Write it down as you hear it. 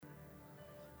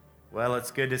Well,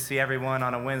 it's good to see everyone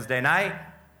on a Wednesday night.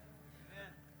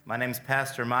 My name's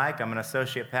Pastor Mike. I'm an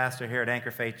associate pastor here at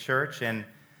Anchor Faith Church, and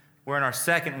we're in our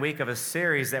second week of a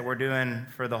series that we're doing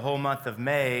for the whole month of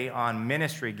May on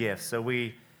ministry gifts. So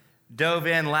we dove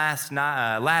in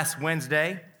last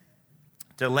Wednesday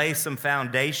to lay some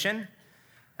foundation.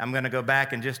 I'm going to go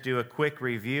back and just do a quick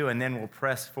review, and then we'll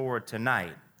press forward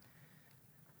tonight.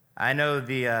 I know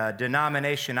the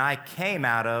denomination I came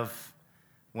out of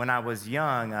when I was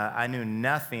young, I knew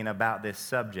nothing about this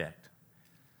subject.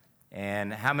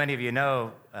 And how many of you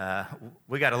know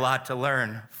we got a lot to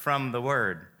learn from the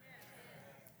Word?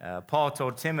 Paul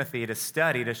told Timothy to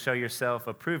study to show yourself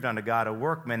approved unto God, a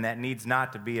workman that needs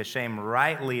not to be ashamed,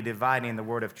 rightly dividing the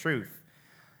word of truth.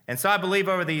 And so I believe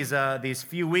over these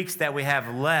few weeks that we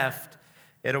have left,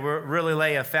 it'll really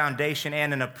lay a foundation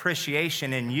and an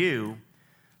appreciation in you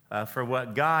for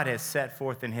what God has set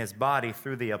forth in his body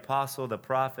through the apostle, the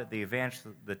prophet, the evangelist,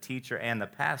 the teacher, and the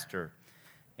pastor.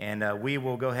 And we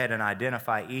will go ahead and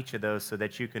identify each of those so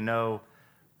that you can know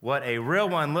what a real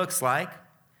one looks like.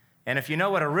 And if you know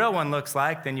what a real one looks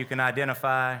like, then you can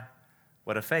identify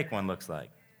what a fake one looks like.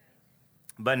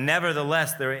 But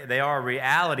nevertheless, they are a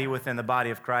reality within the body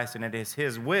of Christ, and it is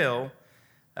his will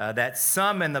that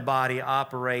some in the body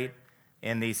operate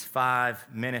in these 5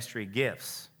 ministry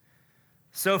gifts.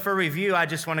 So for review, I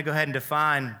just want to go ahead and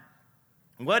define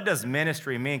what does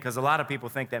ministry mean, because a lot of people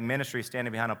think that ministry is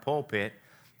standing behind a pulpit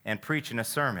and preaching a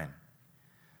sermon.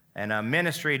 And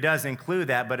ministry does include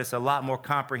that, but it's a lot more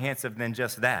comprehensive than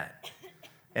just that.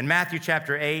 In Matthew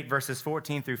chapter 8, verses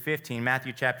 14 through 15,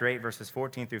 Matthew chapter 8, verses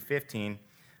 14 through 15,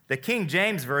 the King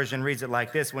James Version reads it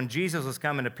like this: When Jesus was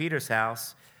coming to Peter's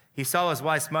house, he saw his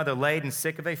wife's mother laid and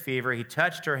sick of a fever. He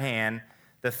touched her hand.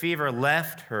 The fever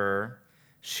left her.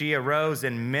 She arose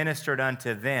and ministered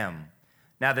unto them.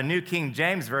 Now, the New King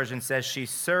James Version says she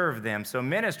served them. So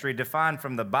ministry, defined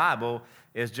from the Bible,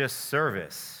 is just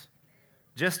service,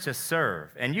 just to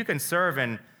serve. And you can serve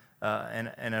in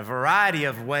a variety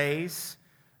of ways,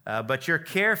 but your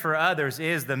care for others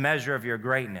is the measure of your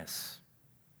greatness.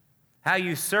 How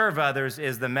you serve others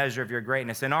is the measure of your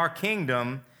greatness. In our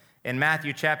kingdom, in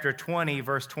Matthew chapter 20,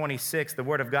 verse 26, the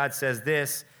Word of God says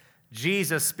this: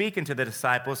 Jesus speaking to the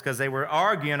disciples, because they were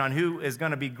arguing on who is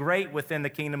going to be great within the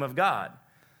kingdom of God.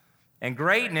 And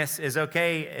greatness is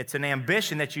okay. It's an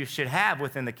ambition that you should have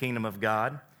within the kingdom of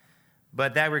God,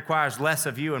 but that requires less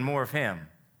of you and more of him. Amen.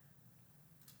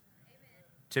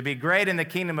 To be great in the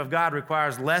kingdom of God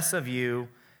requires less of you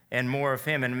and more of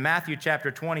him. In Matthew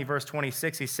chapter 20, verse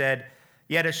 26, he said,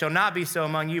 Yet it shall not be so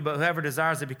among you, but whoever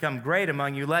desires to become great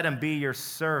among you, let him be your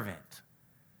servant.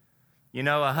 You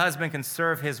know, a husband can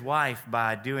serve his wife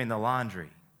by doing the laundry.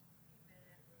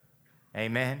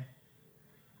 Amen.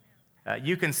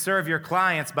 You can serve your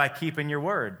clients by keeping your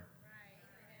word.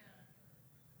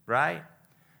 Right?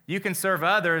 You can serve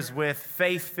others with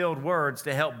faith-filled words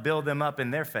to help build them up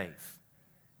in their faith.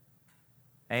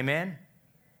 Amen.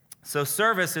 So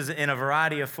service is in a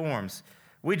variety of forms.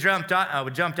 We jumped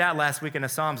out last week into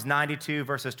Psalms 92,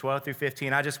 verses 12 through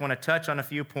 15. I just want to touch on a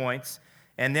few points,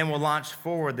 and then we'll launch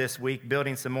forward this week,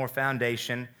 building some more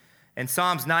foundation. In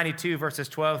Psalms 92, verses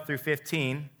 12 through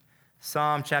 15,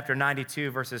 Psalm chapter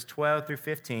 92, verses 12 through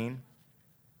 15,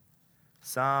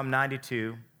 Psalm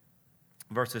 92,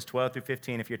 verses 12 through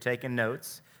 15, if you're taking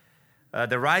notes.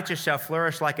 The righteous shall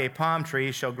flourish like a palm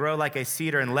tree, shall grow like a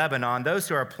cedar in Lebanon. Those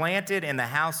who are planted in the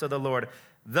house of the Lord,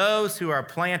 those who are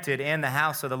planted in the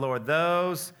house of the Lord,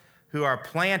 those who are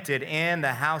planted in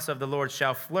the house of the Lord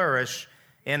shall flourish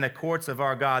in the courts of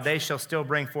our God. They shall still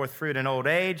bring forth fruit in old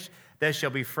age. They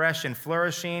shall be fresh and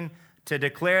flourishing, to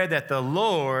declare that the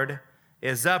Lord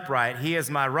is upright. He is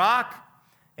my rock,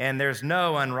 and there's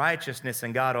no unrighteousness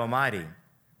in God Almighty.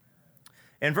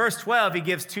 In verse 12, he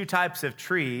gives 2 types of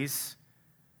trees,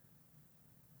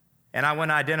 and I want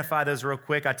to identify those real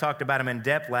quick. I talked about them in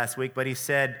depth last week, but he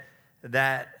said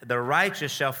that the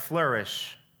righteous shall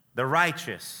flourish. The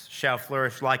righteous shall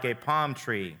flourish like a palm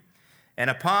tree. And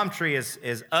a palm tree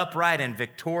is upright and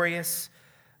victorious.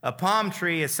 A palm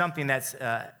tree is something that's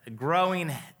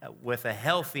growing with a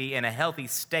healthy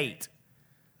state.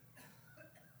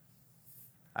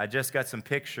 I just got some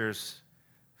pictures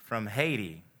from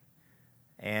Haiti,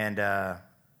 and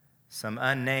some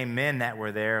unnamed men that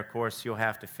were there. Of course, you'll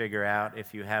have to figure out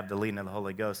if you have the leading of the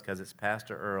Holy Ghost, because it's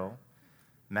Pastor Earl,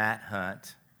 Matt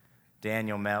Hunt,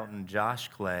 Daniel Melton, Josh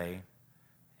Clay,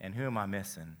 and who am I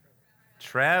missing?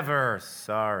 Trevor.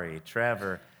 Sorry,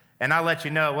 Trevor. And I'll let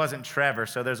you know it wasn't Trevor,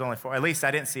 so there's only 4. At least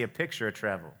I didn't see a picture of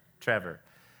Trevor.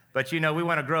 But, you know, we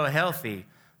want to grow healthy.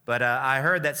 But I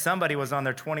heard that somebody was on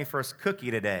their 21st cookie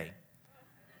today.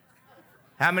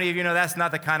 How many of you know that's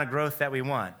not the kind of growth that we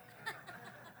want?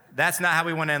 That's not how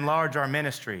we want to enlarge our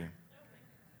ministry.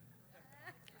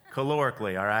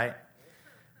 Calorically, all right?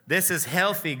 This is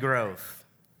healthy growth.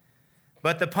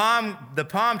 But the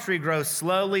palm tree grows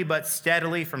slowly but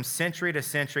steadily from century to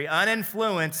century,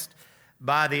 uninfluenced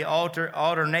by the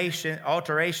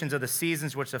alterations of the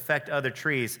seasons which affect other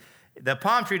trees. The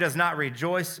palm tree does not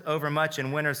rejoice overmuch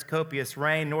in winter's copious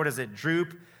rain, nor does it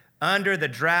droop under the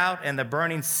drought and the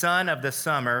burning sun of the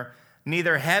summer.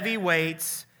 Neither heavy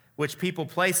weights which people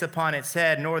place upon its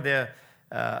head, nor the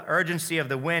urgency of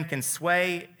the wind can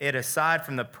sway it aside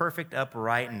from the perfect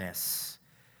uprightness.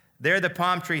 There the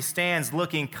palm tree stands,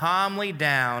 looking calmly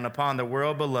down upon the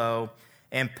world below,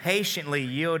 and patiently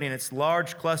yielding its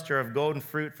large cluster of golden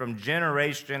fruit from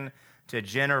generation to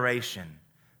generation.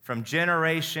 From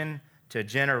generation to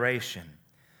generation.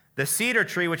 The cedar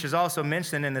tree, which is also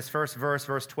mentioned in this first verse,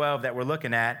 verse 12 that we're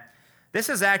looking at, this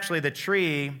is actually the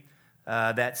tree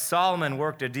that Solomon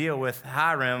worked a deal with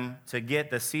Hiram to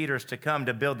get the cedars to come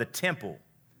to build the temple,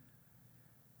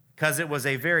 because it was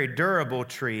a very durable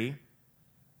tree.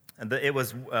 It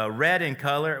was red in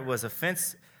color. It was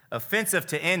offensive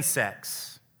to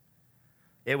insects.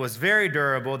 It was very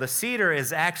durable. The cedar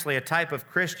is actually a type of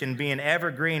Christian, being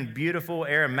evergreen, beautiful,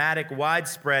 aromatic,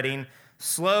 widespreading,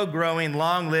 slow-growing,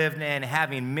 long-lived, and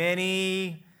having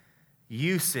many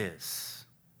uses.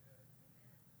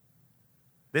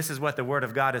 This is what the Word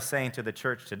of God is saying to the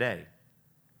church today.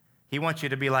 He wants you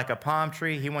to be like a palm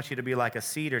tree. He wants you to be like a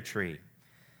cedar tree.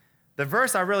 The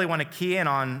verse I really want to key in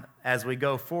on as we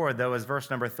go forward, though, is verse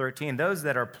number 13. Those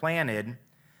that are planted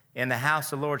in the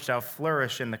house of the Lord shall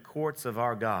flourish in the courts of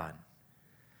our God.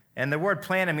 And the word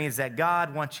planted means that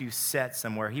God wants you set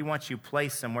somewhere. He wants you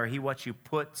placed somewhere. He wants you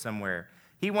put somewhere.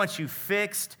 He wants you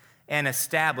fixed and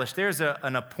established. There's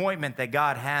an appointment that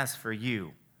God has for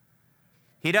you.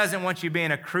 He doesn't want you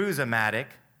being a cruise-o-matic,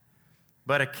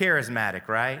 but a charismatic,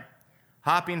 right?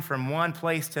 Hopping from one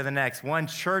place to the next, one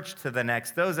church to the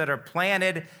next. Those that are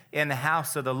planted in the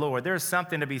house of the Lord. There's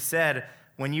something to be said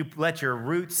when you let your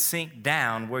roots sink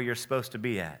down where you're supposed to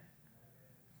be at.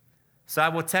 So I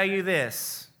will tell you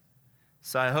this,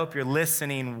 so I hope you're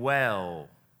listening well.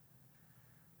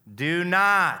 Do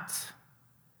not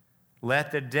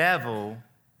let the devil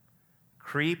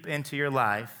creep into your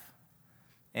life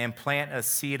and plant a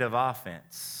seed of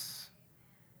offense.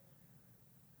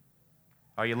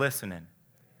 Are you listening?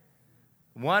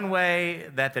 One way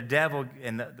that the devil,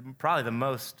 and probably the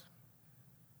most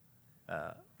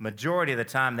majority of the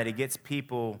time that he gets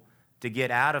people to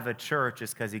get out of a church,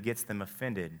 is because he gets them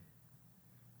offended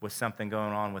with something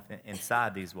going on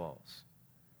inside these walls.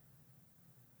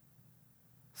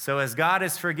 So as God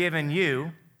has forgiven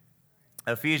you,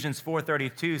 Ephesians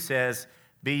 4:32 says,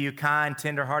 "Be you kind,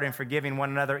 tenderhearted, and forgiving one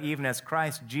another, even as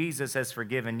Christ Jesus has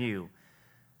forgiven you."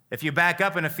 If you back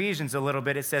up in Ephesians a little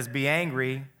bit, it says, "Be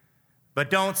angry,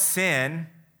 but don't sin."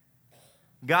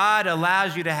 God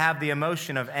allows you to have the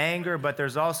emotion of anger, but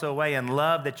there's also a way in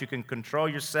love that you can control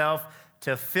yourself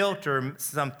to filter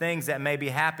some things that may be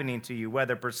happening to you,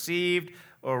 whether perceived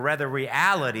or whether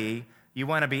reality. You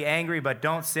want to be angry, but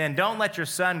don't sin. Don't let your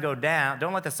sun go down.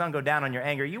 Don't let the sun go down on your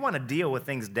anger. You want to deal with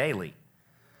things daily.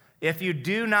 If you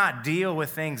do not deal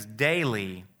with things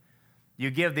daily,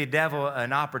 you give the devil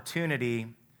an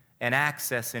opportunity and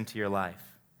access into your life.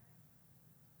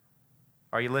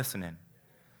 Are you listening?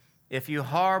 If you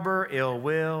harbor ill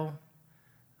will,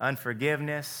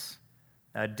 unforgiveness,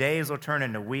 days will turn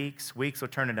into weeks, weeks will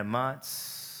turn into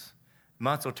months,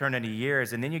 months will turn into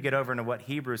years, and then you get over into what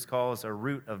Hebrews calls a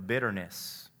root of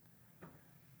bitterness.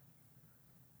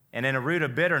 And in a root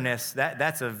of bitterness,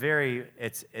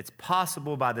 it's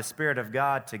possible by the Spirit of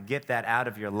God to get that out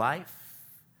of your life.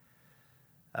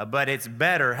 But it's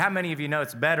better. How many of you know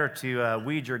it's better to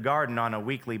weed your garden on a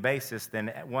weekly basis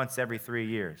than once every 3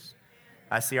 years?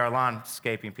 I see our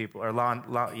landscaping people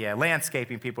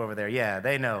over there. Yeah,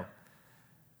 they know.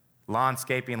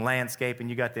 Landscaping,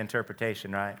 you got the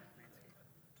interpretation, right?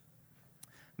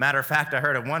 Matter of fact, I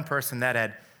heard of one person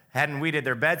that hadn't weeded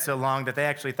their bed so long that they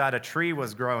actually thought a tree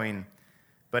was growing,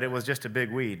 but it was just a big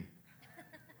weed.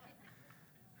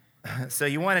 So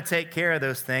you want to take care of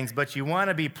those things, but you want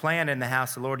to be planted in the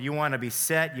house of the Lord. You want to be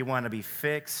set. You want to be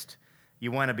fixed.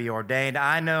 You want to be ordained.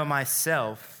 I know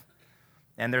myself,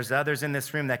 and there's others in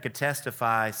this room that could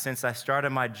testify, since I started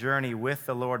my journey with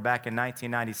the Lord back in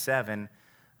 1997,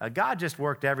 God just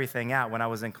worked everything out when I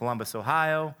was in Columbus,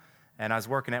 Ohio, and I was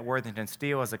working at Worthington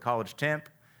Steel as a college temp.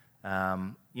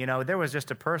 There was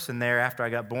just a person there after I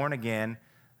got born again.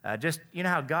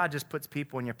 How God just puts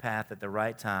people in your path at the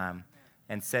right time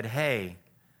and said, "Hey,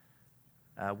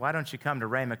 why don't you come to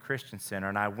Rhema Christian Center?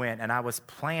 And I went, and I was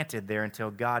planted there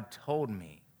until God told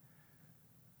me.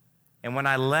 And when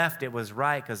I left, it was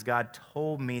right because God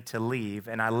told me to leave,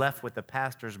 and I left with the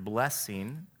pastor's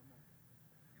blessing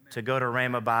to go to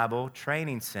Rhema Bible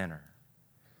Training Center.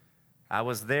 I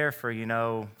was there for,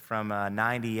 from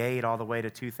 98 all the way to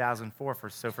 2004,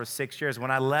 for 6 years.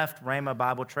 When I left Rhema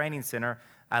Bible Training Center,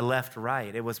 I left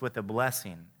right. It was with a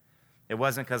blessing. It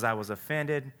wasn't because I was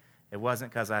offended. It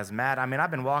wasn't because I was mad. I mean,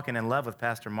 I've been walking in love with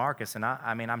Pastor Marcus, and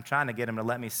I'm trying to get him to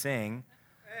let me sing.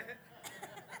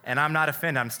 And I'm not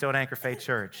offended. I'm still at Anchor Faith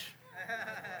Church.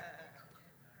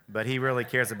 But he really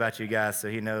cares about you guys, so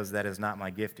he knows that is not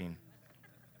my gifting.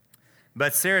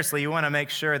 But seriously, you want to make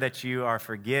sure that you are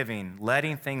forgiving,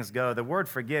 letting things go. The word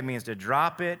forgive means to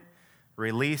drop it,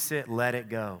 release it, let it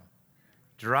go.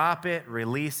 Drop it,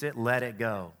 release it, let it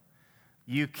go.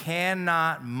 You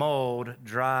cannot mold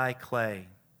dry clay.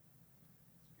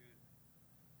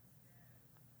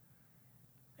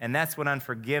 And that's what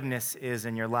unforgiveness is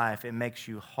in your life. It makes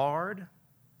you hard.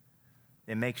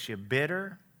 It makes you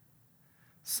bitter.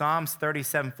 Psalms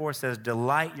 37:4 says,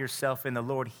 delight yourself in the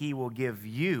Lord. He will give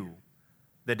you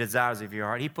the desires of your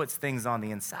heart. He puts things on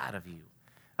the inside of you.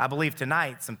 I believe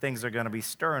tonight some things are going to be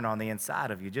stirring on the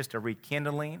inside of you, just a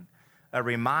rekindling, a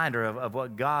reminder of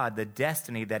what God, the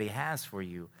destiny that he has for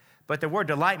you. But the word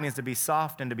delight means to be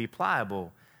soft and to be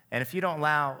pliable. And if you don't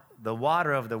allow the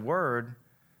water of the word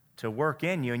to work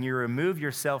in you and you remove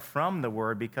yourself from the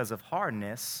word because of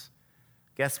hardness,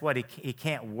 guess what? He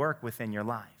can't work within your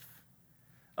life.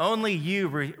 Only you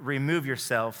remove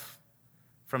yourself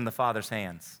from the Father's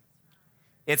hands.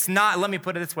 It's not, let me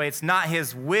put it this way, it's not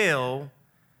his will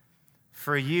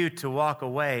for you to walk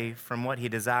away from what he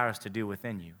desires to do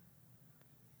within you.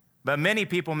 But many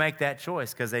people make that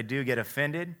choice because they do get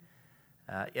offended.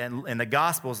 In the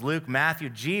Gospels, Luke, Matthew,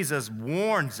 Jesus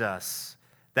warns us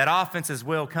that offenses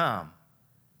will come.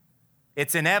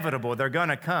 It's inevitable. They're going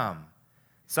to come.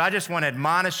 So I just want to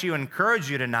admonish you, encourage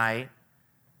you tonight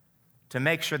to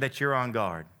make sure that you're on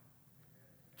guard.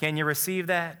 Can you receive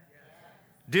that? Yes.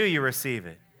 Do you receive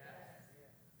it? Yes.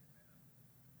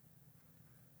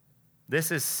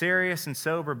 This is serious and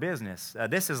sober business.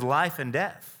 This is life and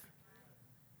death.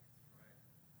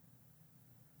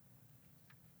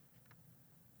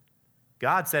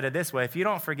 God said it this way, if you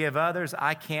don't forgive others,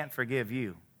 I can't forgive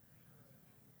you.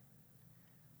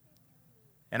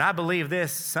 And I believe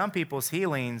this, some people's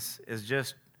healings is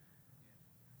just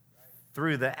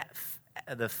through the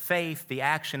faith, the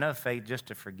action of faith, just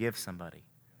to forgive somebody.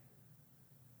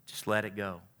 Just let it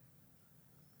go.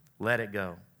 Let it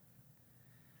go.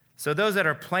 So those that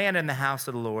are planted in the house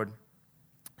of the Lord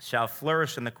shall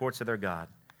flourish in the courts of their God.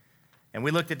 And we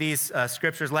looked at these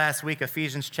scriptures last week,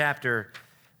 Ephesians chapter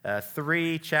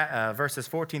 3, verses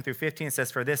 14 through 15. It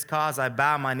says, for this cause I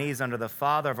bow my knees under the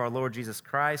Father of our Lord Jesus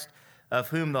Christ, of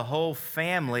whom the whole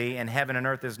family in heaven and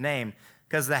earth is named.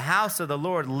 Because the house of the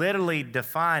Lord literally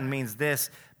defined means this,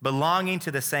 belonging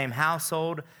to the same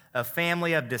household, a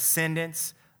family of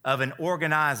descendants of an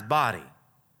organized body.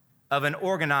 Of an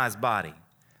organized body.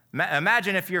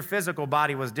 Imagine if your physical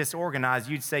body was disorganized,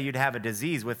 you'd say you'd have a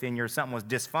disease within you, something was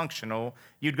dysfunctional.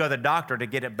 You'd go to the doctor to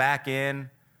get it back in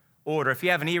order. If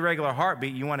you have an irregular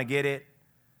heartbeat, you want to get it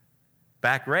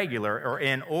back regular or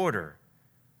in order.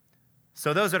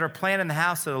 So those that are planted in the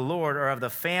house of the Lord are of the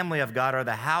family of God or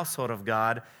the household of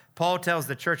God. Paul tells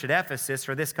the church at Ephesus,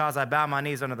 for this cause I bow my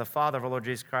knees under the Father of our Lord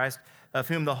Jesus Christ, of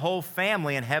whom the whole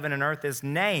family in heaven and earth is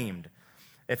named.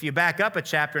 If you back up a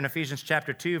chapter in Ephesians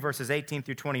chapter 2, verses 18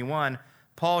 through 21,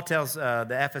 Paul tells the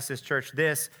Ephesus church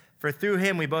this, for through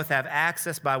him we both have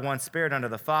access by one Spirit unto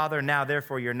the Father. Now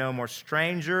therefore you're no more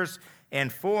strangers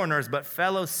and foreigners, but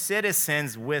fellow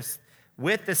citizens with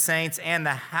the saints and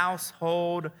the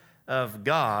household of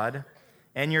God,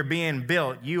 and you're being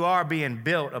built. You are being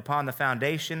built upon the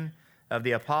foundation of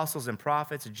the apostles and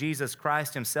prophets, Jesus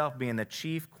Christ himself being the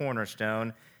chief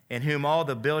cornerstone, in whom all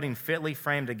the building fitly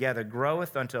framed together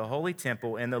groweth unto a holy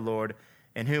temple in the Lord,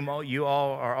 in whom you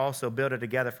all are also builded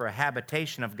together for a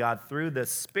habitation of God through the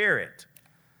Spirit.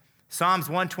 Psalms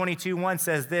 122:1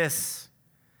 says this,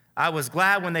 I was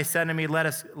glad when they said to me, let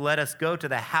us go to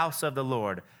the house of the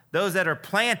Lord. Those that are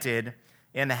planted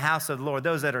in the house of the Lord,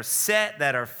 those that are set,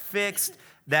 that are fixed,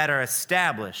 that are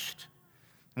established.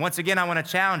 Once again, I want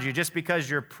to challenge you, just because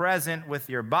you're present with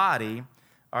your body,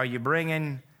 are you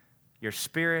bringing your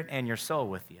spirit and your soul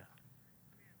with you?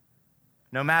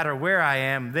 No matter where I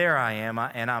am, there I am,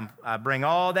 and I bring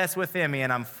all that's within me,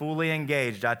 and I'm fully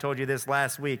engaged. I told you this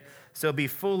last week. So be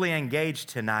fully engaged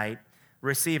tonight.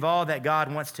 Receive all that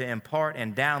God wants to impart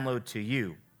and download to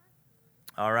you.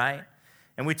 All right?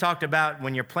 And we talked about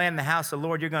when you're planting the house of the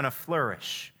Lord, you're going to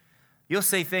flourish. You'll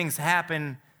see things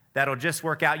happen that'll just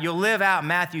work out. You'll live out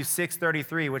Matthew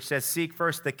 6:33, which says, seek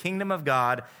first the kingdom of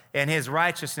God and his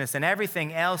righteousness, and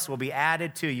everything else will be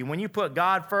added to you. When you put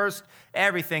God first,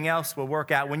 everything else will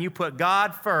work out. When you put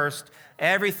God first,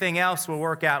 everything else will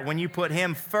work out. When you put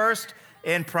him first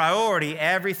in priority,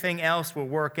 everything else will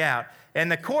work out.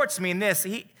 And the courts mean this.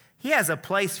 He has a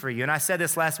place for you. And I said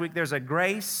this last week, there's a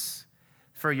grace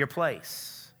for your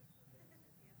place.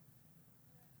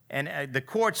 And the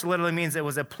courts literally means it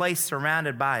was a place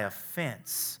surrounded by a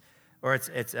fence, or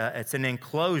it's an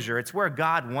enclosure. It's where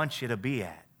God wants you to be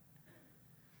at.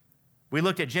 We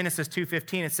looked at Genesis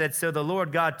 2:15. It said, so the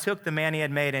Lord God took the man he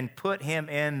had made and put him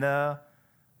in the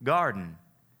garden.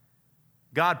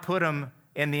 God put him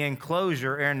in the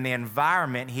enclosure or in the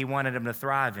environment he wanted him to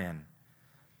thrive in.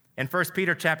 In 1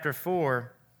 Peter chapter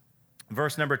 4,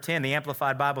 verse number 10, the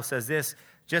Amplified Bible says this,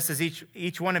 just as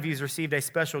each one of you has received a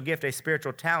special gift, a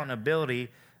spiritual talent, ability,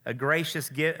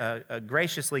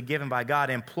 graciously given by God,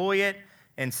 employ it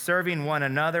in serving one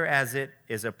another as it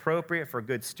is appropriate for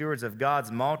good stewards of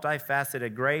God's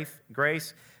multifaceted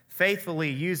grace, faithfully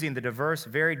using the diverse,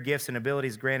 varied gifts and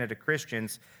abilities granted to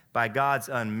Christians by God's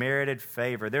unmerited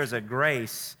favor. There's a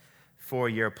grace for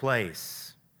your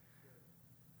place.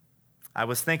 I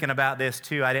was thinking about this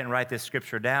too. I didn't write this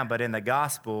scripture down, but in the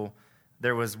gospel,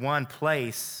 there was one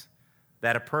place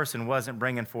that a person wasn't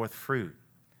bringing forth fruit.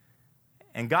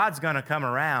 And God's going to come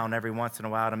around every once in a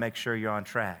while to make sure you're on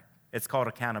track. It's called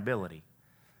accountability.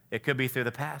 It could be through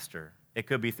the pastor. It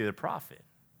could be through the prophet.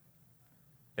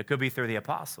 It could be through the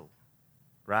apostle,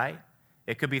 right?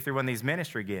 It could be through one of these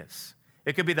ministry gifts.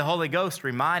 It could be the Holy Ghost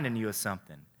reminding you of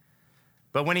something.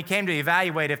 But when he came to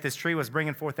evaluate if this tree was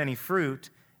bringing forth any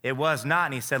fruit, it was not,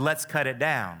 and he said, let's cut it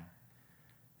down.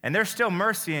 And there's still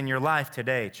mercy in your life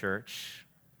today, church.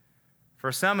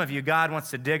 For some of you, God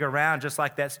wants to dig around, just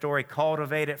like that story,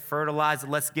 cultivate it, fertilize it.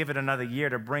 Let's give it another year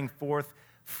to bring forth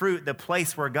fruit, the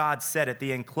place where God set it,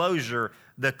 the enclosure,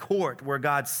 the court where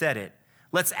God set it.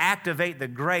 Let's activate the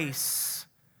grace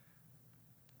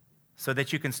so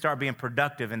that you can start being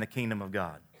productive in the kingdom of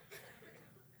God.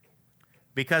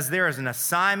 Because there is an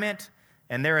assignment,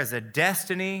 and there is a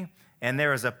destiny, and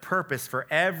there is a purpose for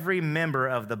every member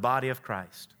of the body of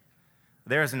Christ.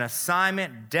 There is an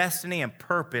assignment, destiny, and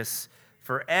purpose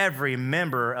for every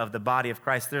member of the body of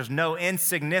Christ. There's no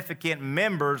insignificant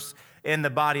members in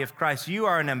the body of Christ. You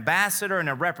are an ambassador and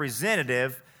a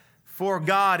representative for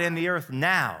God in the earth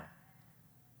now.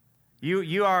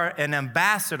 You are an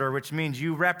ambassador, which means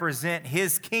you represent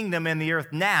his kingdom in the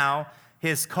earth now,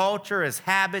 his culture, his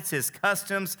habits, his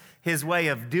customs, his way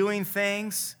of doing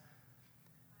things.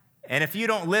 And if you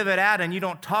don't live it out and you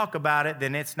don't talk about it,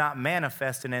 then it's not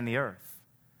manifesting in the earth.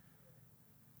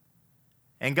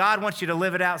 And God wants you to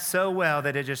live it out so well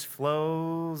that it just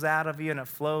flows out of you and it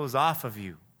flows off of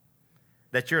you,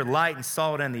 that you're light and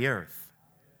salt in the earth.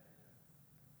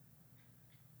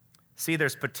 See,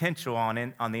 there's potential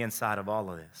on the inside of all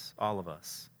of this, all of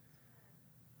us.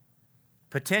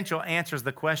 Potential answers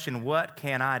the question, what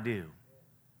can I do?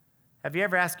 Have you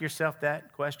ever asked yourself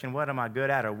that question, what am I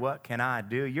good at, or what can I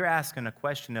do? You're asking a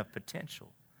question of potential.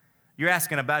 You're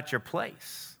asking about your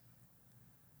place.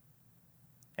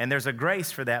 And there's a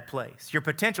grace for that place. Your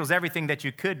potential is everything that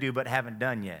you could do but haven't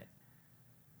done yet.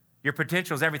 Your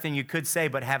potential is everything you could say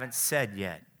but haven't said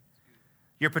yet.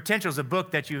 Your potential is a book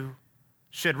that you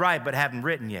should write but haven't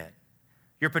written yet.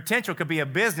 Your potential could be a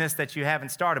business that you haven't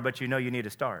started but you know you need to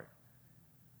start.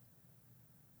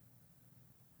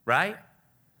 Right?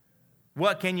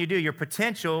 What can you do? Your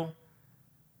potential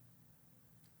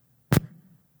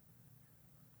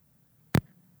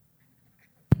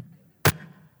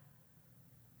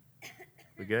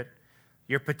we good?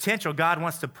 Your potential, God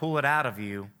wants to pull it out of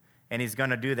you, and he's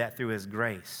going to do that through his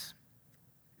grace.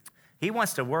 He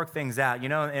wants to work things out. You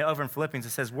know, over in Philippians, it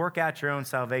says, work out your own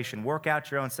salvation. Work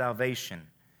out your own salvation.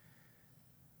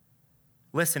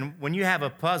 Listen, when you have a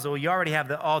puzzle, you already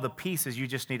have all the pieces. You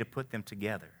just need to put them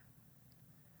together.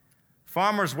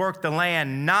 Farmers work the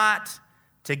land not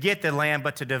to get the land,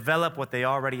 but to develop what they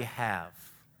already have.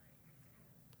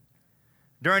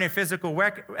 During a physical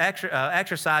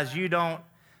exercise, you don't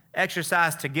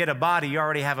exercise to get a body. You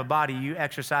already have a body. You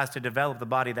exercise to develop the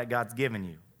body that God's given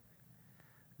you.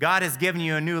 God has given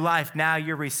you a new life. Now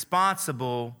you're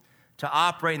responsible to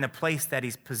operate in the place that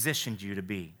he's positioned you to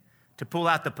be, to pull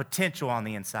out the potential on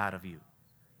the inside of you.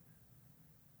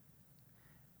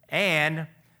 And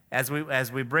as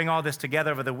we bring all this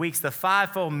together over the weeks, the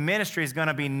fivefold ministry is going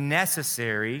to be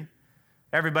necessary.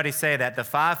 Everybody say that. The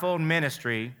fivefold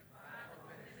ministry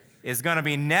is going to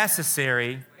be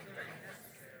necessary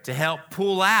to help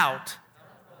pull out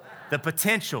the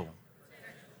potential.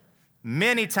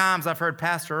 Many times I've heard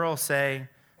Pastor Earl say,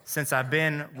 since I've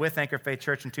been with Anchor Faith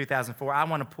Church in 2004, I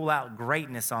want to pull out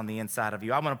greatness on the inside of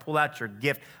you. I want to pull out your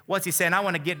gift. What's he saying? I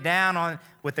want to get down on,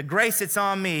 with the grace that's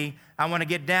on me, I want to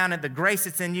get down at the grace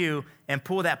that's in you and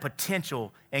pull that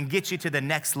potential and get you to the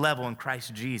next level in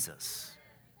Christ Jesus.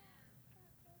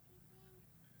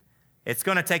 It's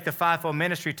going to take the fivefold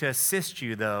ministry to assist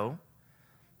you, though,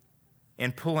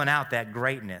 in pulling out that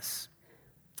greatness.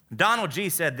 Donald G.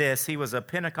 said this. He was a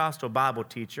Pentecostal Bible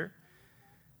teacher.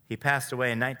 He passed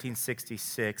away in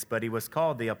 1966, but he was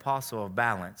called the Apostle of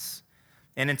Balance.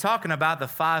 And in talking about the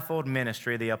fivefold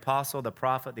ministry, the apostle, the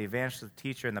prophet, the evangelist, the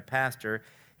teacher, and the pastor,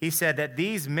 he said that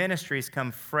these ministries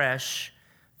come fresh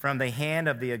from the hand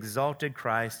of the exalted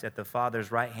Christ at the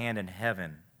Father's right hand in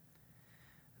heaven.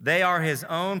 They are his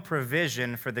own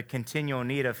provision for the continual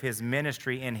need of his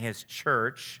ministry in his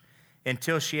church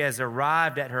until she has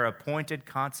arrived at her appointed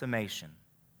consummation.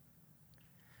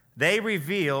 They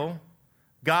reveal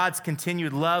God's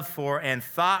continued love for and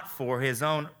thought for his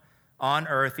own on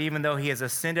earth, even though he has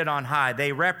ascended on high.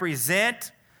 They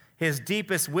represent his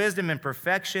deepest wisdom and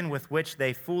perfection with which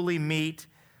they fully meet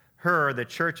her, the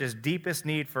church's deepest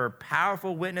need for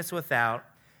powerful witness without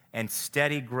and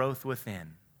steady growth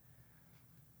within.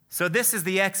 So this is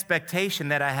the expectation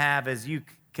that I have as you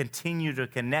continue to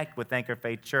connect with Anchor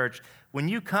Faith Church. When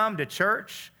you come to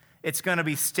church, it's going to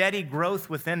be steady growth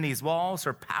within these walls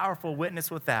or powerful witness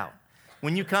without.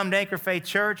 When you come to Anchor Faith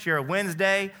Church, you're a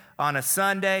Wednesday, on a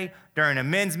Sunday, during a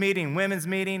men's meeting, women's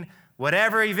meeting,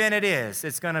 whatever event it is,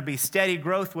 it's going to be steady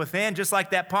growth within, just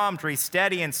like that palm tree,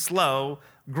 steady and slow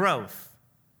growth.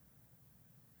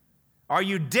 Are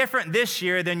you different this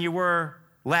year than you were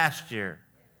last year?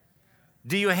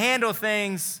 Do you handle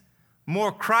things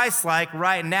more Christ-like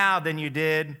right now than you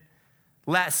did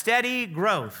last? Steady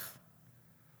growth.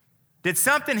 Did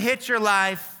something hit your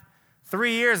life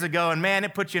 3 years ago and man,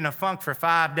 it put you in a funk for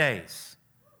 5 days?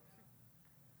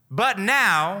 But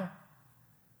now,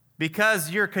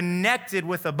 because you're connected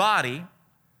with the body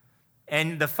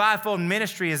and the fivefold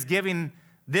ministry is giving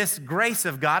this grace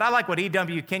of God, I like what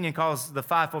E.W. Kenyon calls the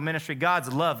fivefold ministry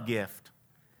God's love gift.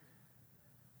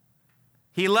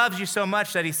 He loves you so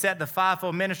much that he set the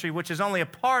fivefold ministry, which is only a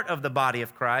part of the body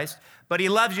of Christ, but he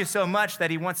loves you so much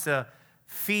that he wants to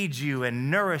feed you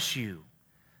and nourish you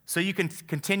so you can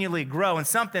continually grow. And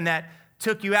something that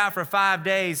took you out for 5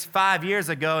 days 5 years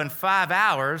ago in 5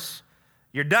 hours,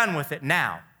 you're done with it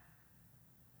now.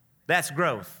 That's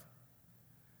growth.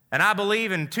 And I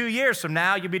believe in 2 years from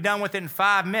now, you'll be done with it in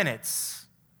 5 minutes.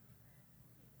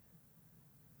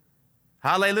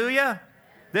 Hallelujah.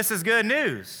 This is good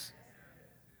news.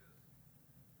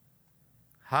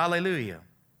 Hallelujah.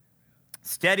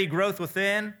 Steady growth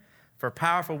within for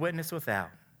powerful witness without.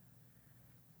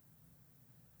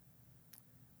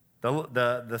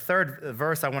 The third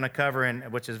verse I want to cover,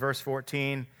 which is verse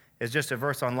 14, is just a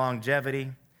verse on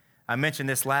longevity. I mentioned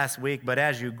this last week, but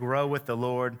as you grow with the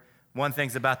Lord, one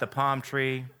thing about the palm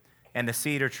tree and the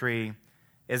cedar tree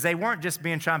is they weren't just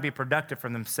trying to be productive for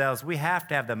themselves. We have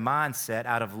to have the mindset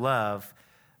out of love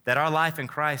that our life in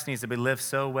Christ needs to be lived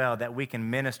so well that we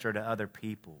can minister to other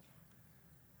people.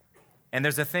 And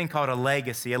there's a thing called a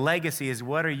legacy. A legacy is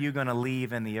what are you going to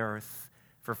leave in the earth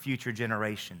for future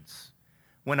generations?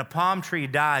 When a palm tree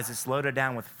dies, it's loaded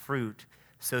down with fruit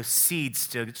so seeds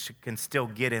can still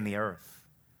get in the earth.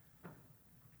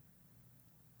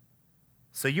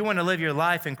 So you want to live your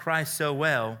life in Christ so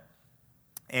well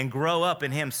and grow up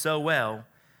in him so well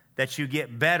that you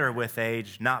get better with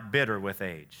age, not bitter with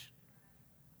age.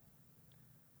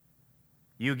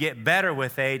 You get better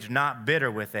with age, not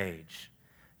bitter with age.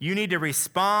 You need to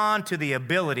respond to the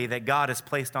ability that God has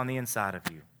placed on the inside of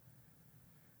you.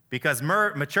 Because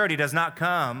maturity does not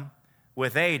come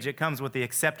with age, it comes with the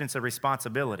acceptance of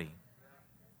responsibility.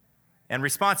 And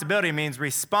responsibility means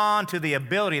respond to the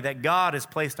ability that God has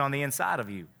placed on the inside of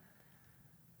you.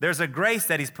 There's a grace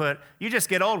that he's put. You just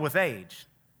get old with age,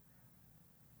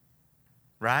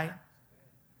 right?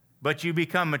 But you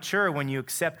become mature when you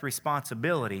accept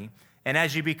responsibility. And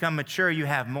as you become mature, you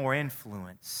have more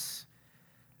influence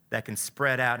that can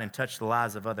spread out and touch the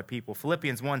lives of other people.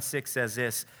 Philippians 1:6 says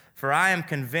this, "For I am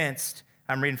convinced,"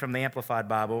 I'm reading from the Amplified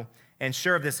Bible, "and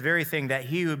sure of this very thing, that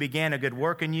he who began a good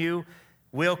work in you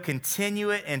will continue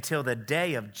it until the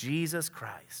day of Jesus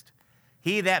Christ."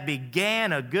 He that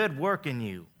began a good work in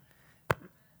you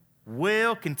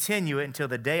will continue it until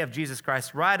the day of Jesus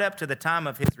Christ, right up to the time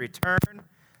of his return,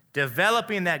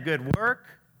 developing that good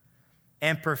work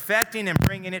and perfecting and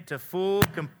bringing it to full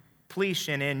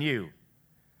completion in you.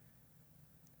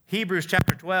 Hebrews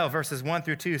chapter 12, verses 1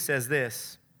 through 2 says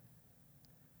this,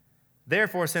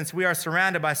 Therefore, since we are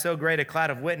surrounded by so great a cloud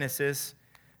of witnesses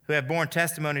who have borne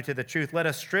testimony to the truth, let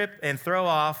us strip and throw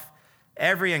off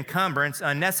every encumbrance,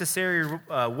 unnecessary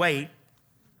weight,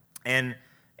 and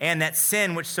that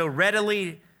sin which so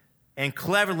readily and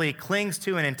cleverly clings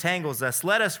to and entangles us.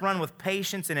 Let us run with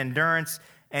patience and endurance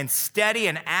and steady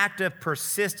and active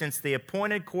persistence the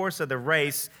appointed course of the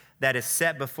race that is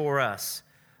set before us,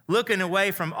 looking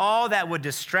away from all that would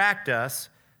distract us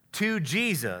to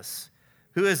Jesus,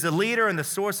 who is the leader and the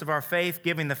source of our faith,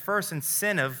 giving the first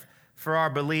incentive for our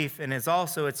belief and is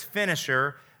also its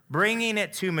finisher, bringing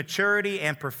it to maturity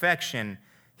and perfection.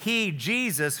 He,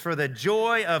 Jesus, for the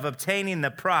joy of obtaining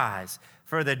the prize,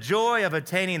 that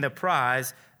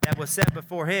was set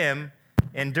before him,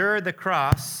 endured the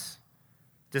cross,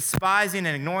 despising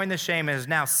and ignoring the shame, and is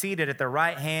now seated at the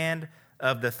right hand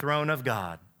of the throne of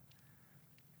God.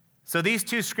 So these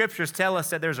two scriptures tell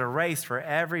us that there's a race for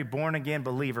every born-again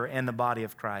believer in the body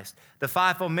of Christ. The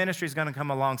fivefold ministry is going to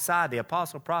come alongside. The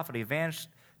apostle, prophet, evangelist,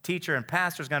 teacher, and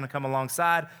pastor is going to come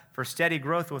alongside for steady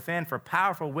growth within, for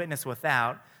powerful witness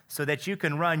without, so that you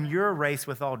can run your race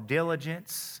with all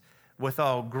diligence, with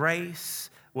all grace,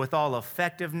 with all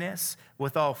effectiveness,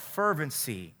 with all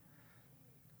fervency.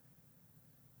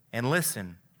 And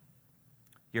listen,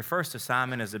 your first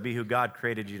assignment is to be who God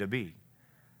created you to be.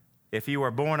 If you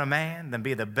were born a man, then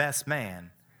be the best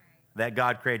man that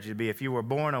God created you to be. If you were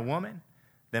born a woman,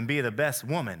 then be the best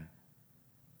woman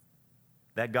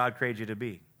that God created you to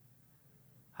be.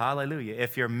 Hallelujah.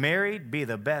 If you're married, be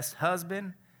the best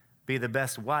husband, be the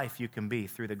best wife you can be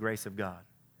through the grace of God.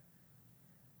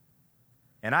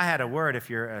 And I had a word, if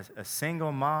you're a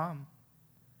single mom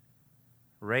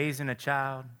raising a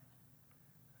child,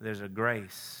 there's a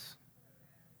grace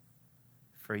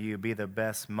for you. Be the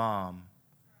best mom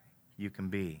you can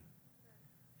be.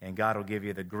 And God will give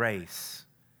you the grace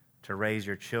to raise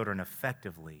your children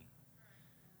effectively.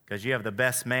 Because you have the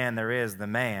best man there is, the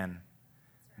man,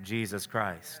 Jesus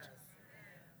Christ.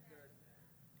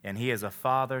 And he is a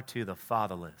father to the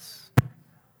fatherless.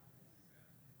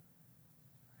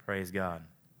 Praise God.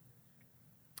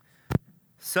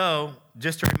 So,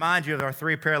 just to remind you of our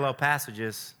three parallel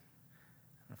passages,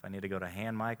 I don't know if I need to go to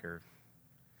hand mic or...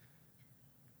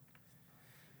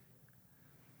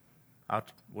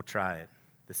 We'll try it.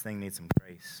 This thing needs some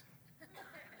grace.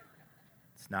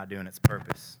 It's not doing its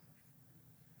purpose.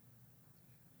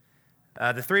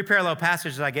 The three parallel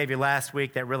passages I gave you last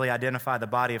week that really identify the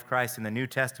body of Christ in the New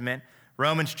Testament: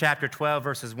 Romans chapter 12,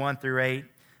 verses 1 through 8,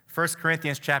 1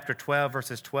 Corinthians chapter 12,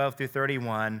 verses 12 through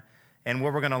 31, and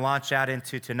where we're going to launch out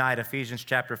into tonight, Ephesians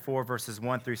chapter 4, verses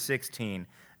 1 through 16.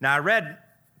 Now, I read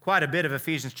quite a bit of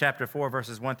Ephesians chapter 4,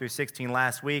 verses 1 through 16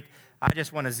 last week. I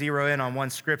just want to zero in on one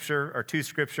scripture or two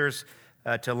scriptures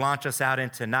to launch us out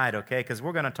in tonight, okay? Because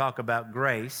we're going to talk about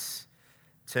grace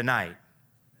tonight.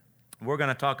 We're going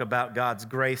to talk about God's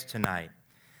grace tonight.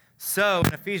 So,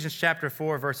 in Ephesians chapter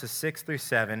 4, verses 6 through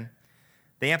 7,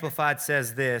 the Amplified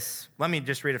says this. Let me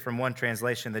just read it from one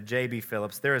translation, the J.B.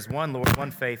 Phillips. There is one Lord,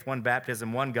 one faith, one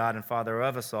baptism, one God and Father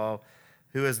of us all,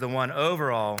 who is the one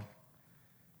over all.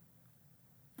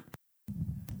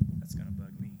 That's going to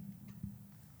bug me.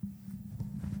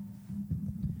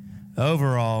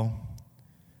 Over all,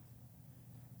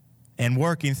 and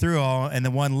working through all, and the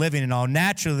one living in all.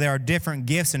 Naturally, there are different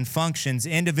gifts and functions.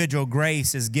 Individual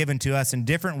grace is given to us in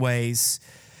different ways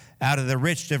out of the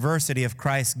rich diversity of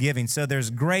Christ's giving. So there's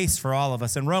grace for all of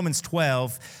us. In Romans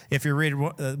 12, if you read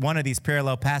one of these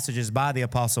parallel passages by the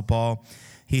Apostle Paul,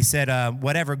 he said,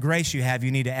 whatever grace you have,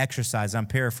 you need to exercise. I'm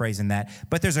paraphrasing that.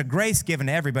 But there's a grace given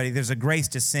to everybody. There's a grace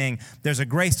to sing. There's a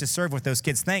grace to serve with those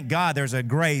kids. Thank God there's a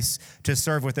grace to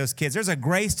serve with those kids. There's a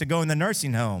grace to go in the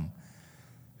nursing home.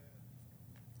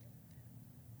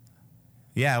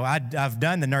 Yeah, I've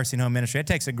done the nursing home ministry. It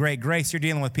takes a great grace. You're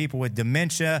dealing with people with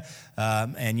dementia,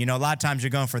 and, a lot of times you're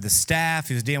going for the staff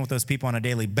who's dealing with those people on a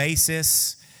daily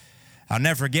basis. I'll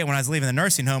never forget when I was leaving the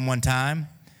nursing home one time,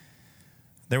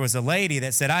 there was a lady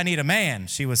that said, "I need a man."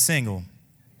 She was single.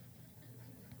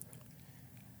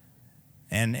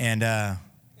 And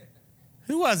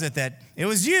who was it that? It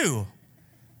was you.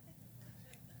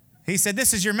 He said,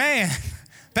 "This is your man."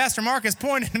 Pastor Marcus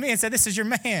pointed to me and said, "This is your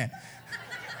man."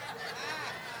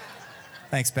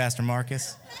 Thanks, Pastor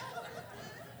Marcus.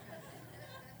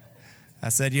 I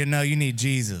said, you need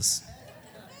Jesus.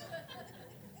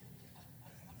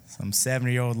 Some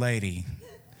 70-year-old lady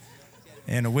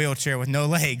in a wheelchair with no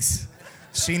legs.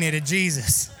 She needed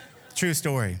Jesus. True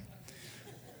story.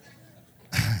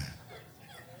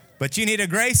 But you need a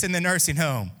grace in the nursing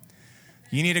home.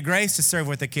 You need a grace to serve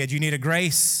with the kids. You need a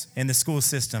grace in the school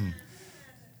system.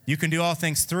 You can do all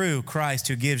things through Christ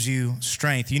who gives you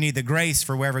strength. You need the grace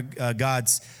for wherever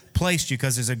God's placed you,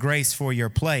 because there's a grace for your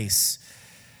place.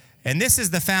 And this is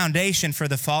the foundation for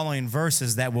the following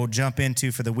verses that we'll jump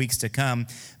into for the weeks to come.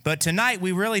 But tonight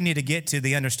we really need to get to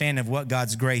the understanding of what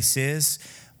God's grace is.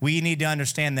 We need to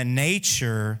understand the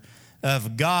nature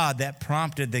of God that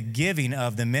prompted the giving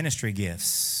of the ministry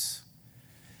gifts.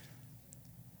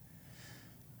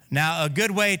 Now, a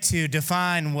good way to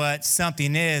define what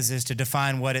something is to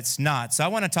define what it's not. So I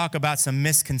want to talk about some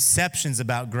misconceptions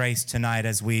about grace tonight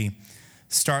as we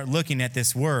start looking at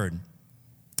this word.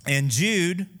 In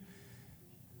Jude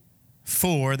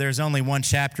 4, there's only one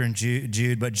chapter in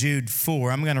Jude, but Jude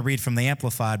 4, I'm going to read from the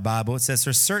Amplified Bible. It says,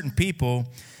 "For certain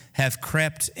people have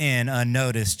crept in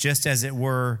unnoticed, just as it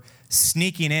were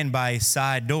sneaking in by a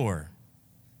side door.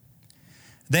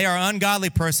 They are ungodly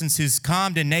persons whose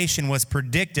condemnation was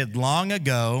predicted long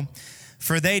ago,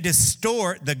 for they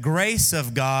distort the grace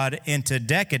of God into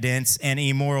decadence and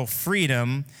immoral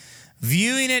freedom,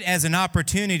 viewing it as an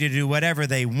opportunity to do whatever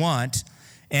they want,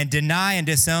 and deny and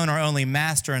disown our only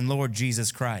Master and Lord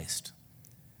Jesus Christ."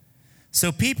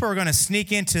 So people are going to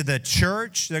sneak into the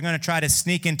church. They're going to try to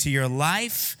sneak into your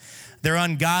life. They're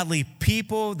ungodly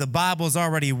people. The Bible's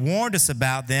already warned us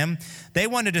about them. They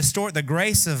want to distort the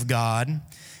grace of God,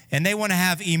 and they want to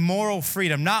have immoral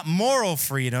freedom, not moral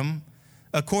freedom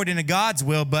according to God's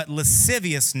will, but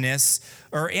lasciviousness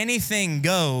or anything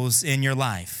goes in your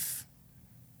life.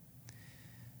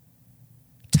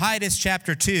 Titus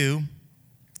chapter 2,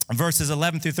 verses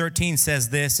 11 through 13 says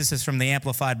this. This is from the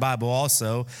Amplified Bible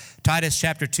also. Titus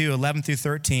chapter 2, 11 through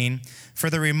 13. "For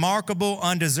the remarkable,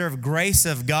 undeserved grace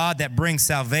of God that brings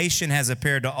salvation has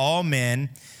appeared to all men."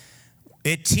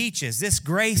 It teaches, this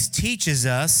grace teaches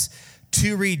us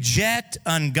to reject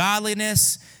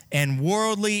ungodliness and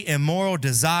worldly, immoral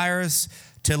desires,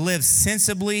 to live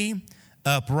sensibly,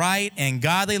 upright, and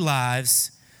godly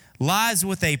lives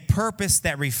with a purpose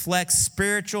that reflects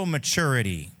spiritual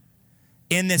maturity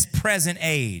in this present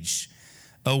age,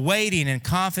 awaiting and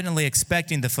confidently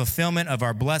expecting the fulfillment of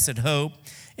our blessed hope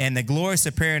and the glorious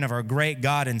appearing of our great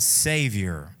God and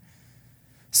Savior.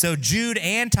 So Jude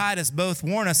and Titus both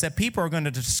warn us that people are going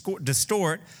to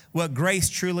distort what grace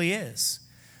truly is.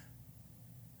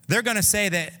 They're going to say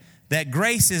that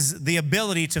grace is the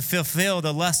ability to fulfill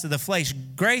the lust of the flesh.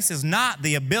 Grace is not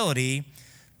the ability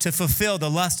to fulfill the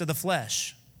lust of the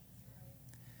flesh.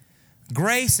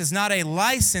 Grace is not a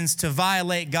license to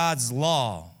violate God's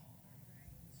law.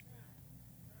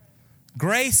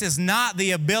 Grace is not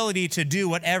the ability to do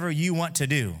whatever you want to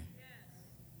do.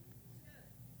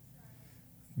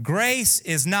 Grace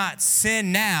is not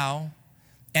sin now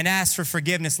and ask for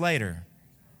forgiveness later.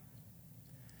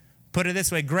 Put it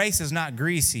this way, grace is not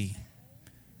greasy.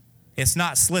 It's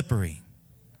not slippery.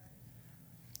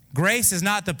 Grace is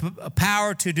not the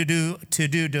power to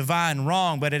do divine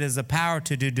wrong, but it is the power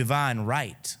to do divine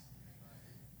right.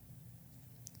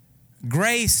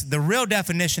 Grace, the real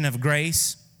definition of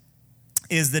grace,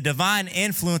 is the divine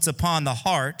influence upon the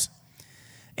heart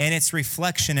and its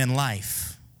reflection in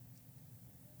life.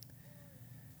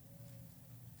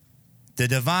 The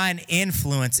divine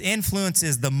influence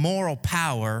is the moral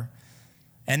power,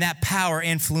 and that power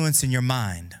influence in your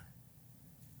mind.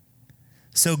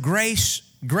 So grace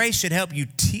should help you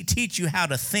teach you how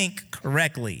to think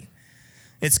correctly.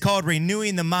 It's called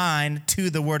renewing the mind to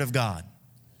the Word of God.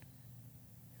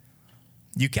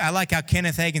 I like how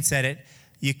Kenneth Hagin said it.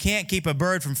 You can't keep a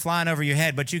bird from flying over your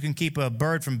head, but you can keep a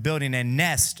bird from building a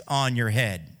nest on your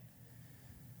head.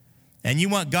 And you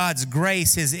want God's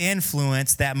grace, His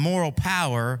influence, that moral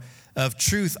power of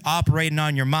truth operating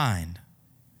on your mind.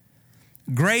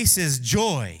 Grace is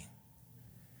joy.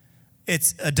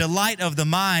 It's a delight of the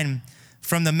mind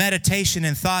from the meditation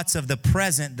and thoughts of the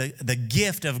present, the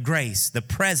gift of grace, the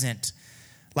present,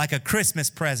 like a Christmas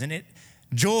present.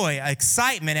 Joy,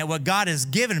 excitement at what God has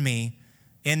given me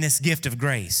in this gift of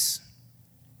grace.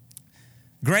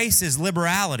 Grace is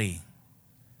liberality.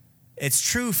 It's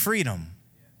true freedom.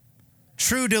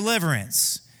 True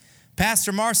deliverance.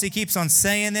 Pastor Marcy keeps on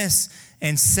saying this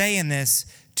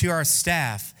to our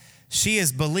staff. She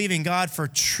is believing God for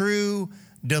true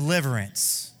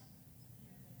deliverance,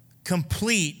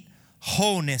 complete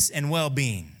wholeness and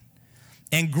well-being.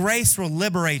 And grace will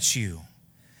liberate you.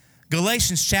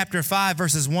 Galatians chapter 5,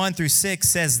 verses 1 through 6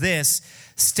 says this: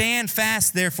 "Stand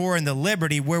fast, therefore, in the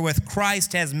liberty wherewith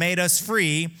Christ has made us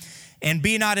free, and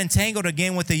be not entangled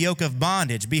again with the yoke of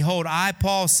bondage. Behold, I,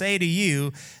 Paul, say to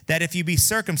you that if you be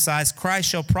circumcised, Christ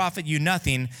shall profit you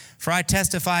nothing. For I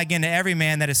testify again to every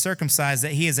man that is circumcised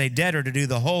that he is a debtor to do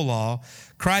the whole law.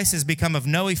 Christ has become of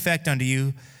no effect unto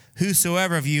you.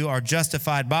 whosoever of you are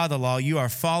justified by the law, you are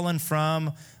fallen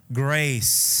from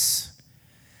grace.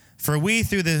 For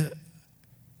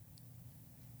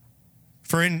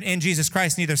in Jesus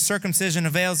Christ neither circumcision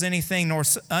avails anything nor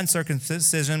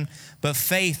uncircumcision, but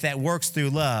faith that works through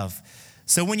love.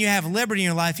 So when you have liberty in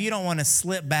your life, you don't want to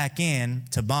slip back in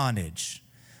to bondage.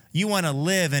 You want to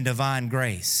live in divine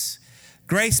grace.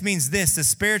 Grace means this, the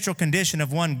spiritual condition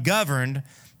of one governed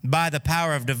by the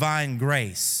power of divine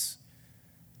grace.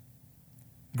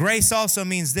 Grace also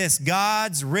means this,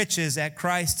 God's riches at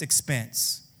Christ's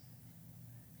expense.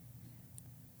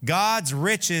 God's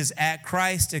riches at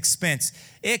Christ's expense.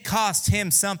 It cost him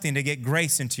something to get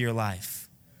grace into your life.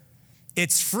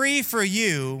 It's free for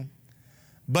you,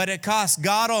 but it cost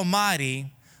God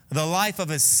Almighty the life of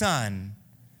his Son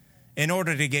in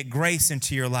order to get grace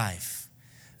into your life.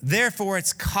 Therefore,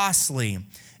 it's costly,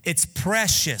 it's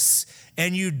precious,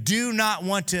 and you do not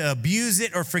want to abuse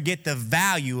it or forget the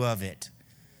value of it.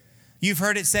 You've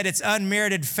heard it said it's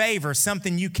unmerited favor,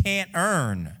 something you can't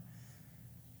earn.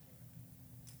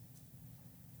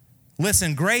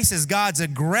 Listen, grace is God's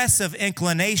aggressive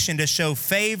inclination to show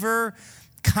favor,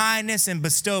 kindness, and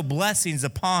bestow blessings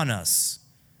upon us.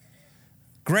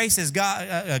 Grace is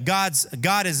God's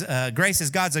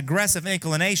aggressive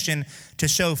inclination to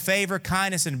show favor,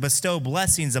 kindness, and bestow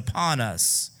blessings upon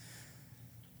us.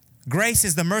 Grace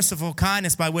is the merciful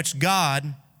kindness by which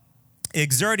God,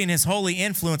 exerting his holy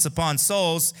influence upon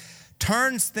souls,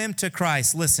 turns them to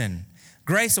Christ. Listen,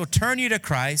 grace will turn you to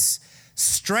Christ,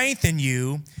 strengthen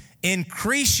you,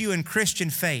 increase you in Christian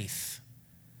faith,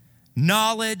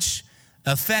 knowledge,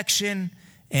 affection,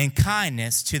 and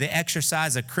kindness to the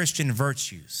exercise of Christian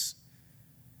virtues.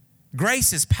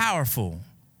 Grace is powerful.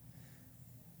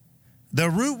 The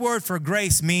root word for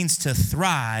grace means to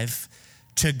thrive,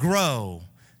 to grow,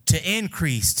 to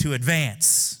increase, to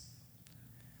advance.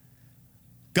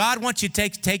 God wants you to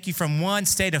take you from one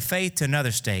state of faith to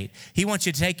another state. He wants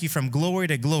you to take you from glory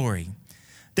to glory.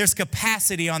 There's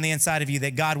capacity on the inside of you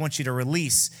that God wants you to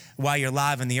release while you're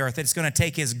alive in the earth. It's going to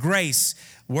take his grace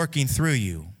working through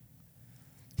you.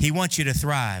 He wants you to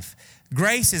thrive.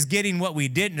 Grace is getting what we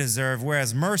didn't deserve,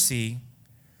 whereas mercy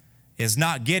is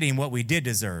not getting what we did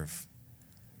deserve.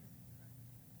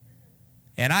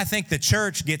 And I think the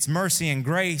church gets mercy and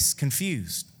grace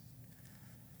confused.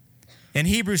 In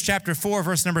Hebrews chapter 4,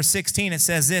 verse number 16, it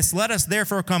says this, "Let us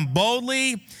therefore come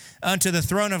boldly unto the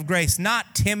throne of grace,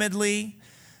 not timidly,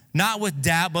 not with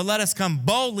doubt, but let us come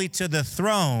boldly to the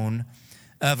throne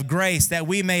of grace, that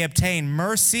we may obtain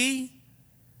mercy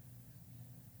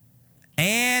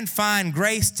and find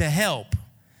grace to help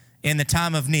in the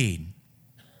time of need."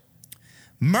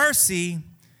 Mercy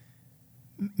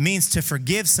means to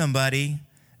forgive somebody,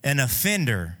 an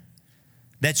offender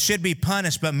that should be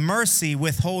punished, but mercy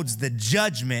withholds the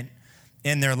judgment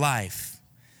in their life.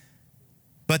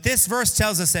 But this verse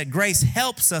tells us that grace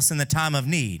helps us in the time of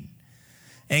need.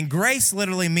 And grace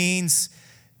literally means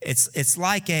it's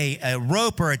like a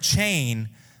rope or a chain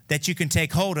that you can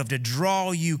take hold of to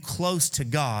draw you close to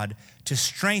God, to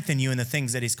strengthen you in the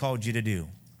things that he's called you to do.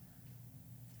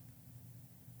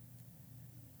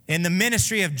 In the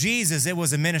ministry of Jesus, it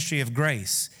was a ministry of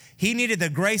grace. He needed the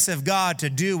grace of God to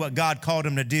do what God called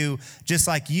him to do, just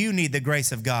like you need the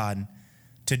grace of God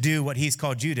to do what he's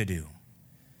called you to do.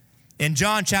 In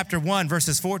John chapter 1,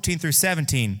 verses 14 through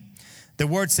 17, the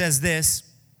word says this,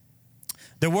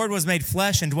 "The word was made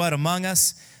flesh and dwelt among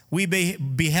us. We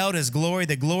beheld his glory.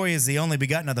 The glory is the only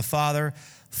begotten of the Father,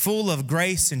 full of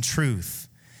grace and truth.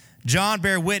 John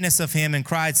bare witness of him and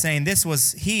cried, saying, This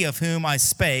was he of whom I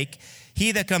spake.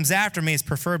 He that comes after me is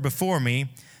preferred before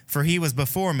me, for he was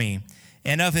before me.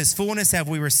 And of his fullness have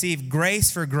we received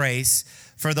grace for grace.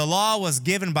 For the law was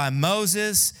given by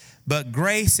Moses, but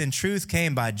grace and truth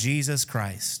came by Jesus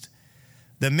Christ."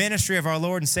 The ministry of our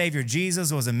Lord and Savior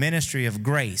Jesus was a ministry of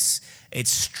grace. It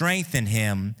strengthened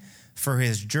him for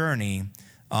his journey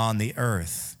on the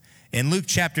earth. In Luke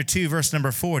chapter 2, verse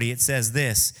number 40, it says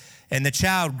this, "And the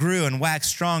child grew and waxed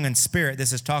strong in spirit."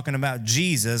 This is talking about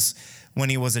Jesus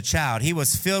when he was a child. "He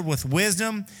was filled with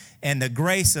wisdom, and the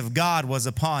grace of God was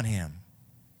upon him."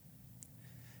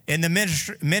 In the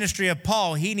ministry of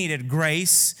Paul, he needed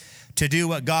grace to do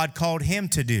what God called him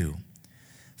to do.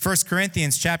 1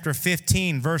 Corinthians chapter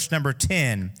 15, verse number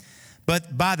 10,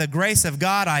 "But by the grace of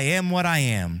God I am what I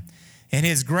am, and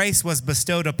his grace was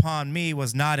bestowed upon me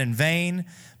was not in vain,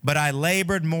 but I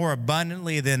labored more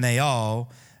abundantly than they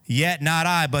all, yet not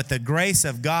I, but the grace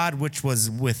of God which was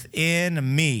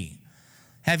within me."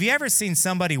 Have you ever seen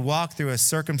somebody walk through a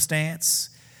circumstance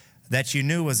that you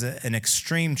knew was an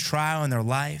extreme trial in their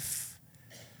life,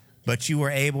 but you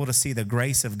were able to see the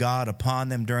grace of God upon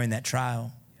them during that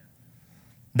trial?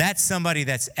 That's somebody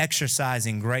that's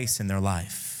exercising grace in their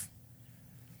life.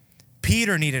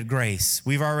 Peter needed grace.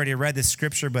 We've already read this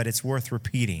scripture, but it's worth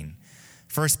repeating.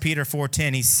 1 Peter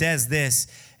 4:10, he says this,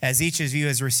 as each of you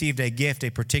has received a gift, a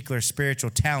particular spiritual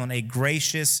talent, a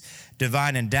gracious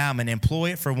divine endowment,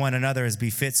 employ it for one another as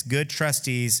befits good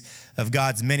trustees of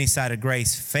God's many-sided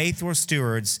grace, faithful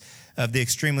stewards of the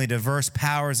extremely diverse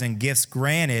powers and gifts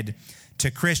granted to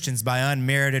Christians by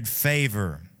unmerited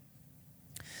favor.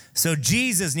 So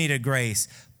Jesus needed grace.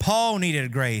 Paul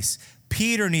needed grace.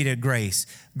 Peter needed grace.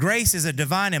 Grace is a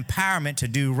divine empowerment to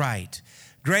do right.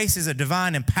 Grace is a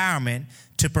divine empowerment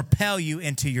to propel you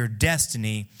into your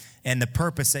destiny and the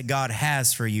purpose that God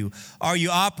has for you. Are you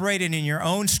operating in your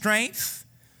own strength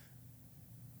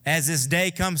as this day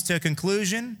comes to a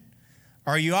conclusion?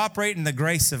 Are you operating in the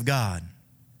grace of God?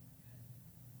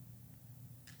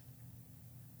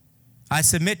 I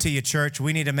submit to you, church,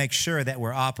 we need to make sure that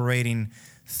we're operating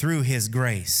through His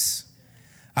grace.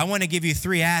 I want to give you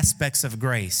 3 aspects of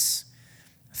grace.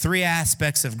 3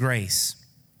 aspects of grace.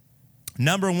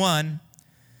 Number 1,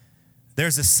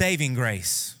 there's a saving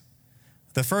grace.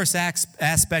 The first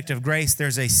aspect of grace,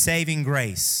 there's a saving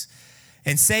grace.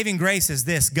 And saving grace is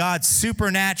this: God's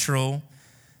supernatural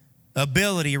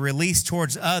ability released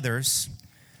towards others,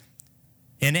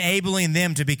 enabling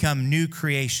them to become new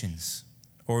creations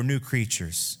or new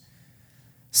creatures.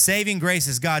 Saving grace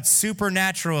is God's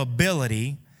supernatural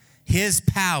ability, His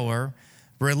power,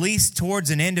 released towards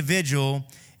an individual,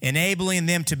 enabling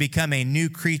them to become a new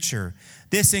creature.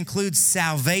 This includes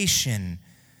salvation.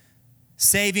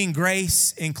 Saving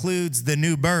grace includes the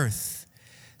new birth.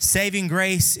 Saving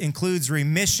grace includes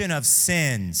remission of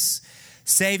sins.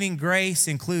 Saving grace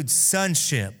includes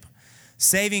sonship.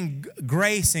 Saving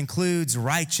grace includes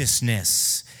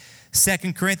righteousness.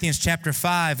 2 Corinthians chapter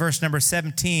 5, verse number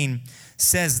 17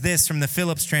 says this from the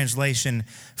Phillips translation: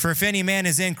 "For if any man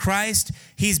is in Christ,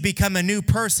 he's become a new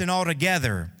person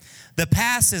altogether. The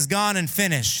past is gone and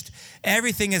finished.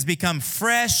 Everything has become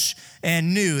fresh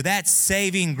and new." That's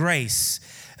saving grace.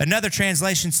 Another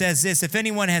translation says this: "If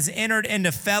anyone has entered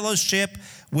into fellowship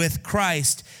with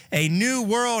Christ, a new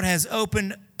world has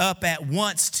opened up at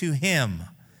once to him.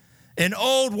 An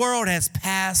old world has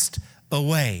passed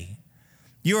away."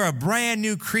 You're a brand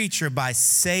new creature by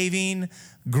saving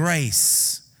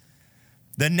grace.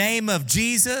 The name of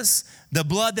Jesus, the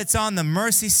blood that's on the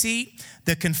mercy seat,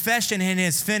 the confession in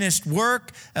His finished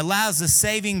work allows the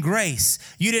saving grace.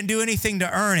 You didn't do anything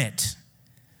to earn it.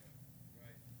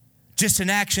 Just an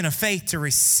action of faith to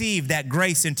receive that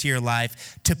grace into your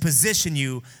life, to position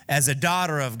you as a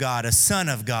daughter of God, a son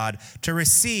of God, to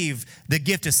receive the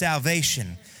gift of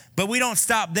salvation. But we don't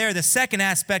stop there. The second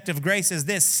aspect of grace is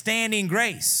this: standing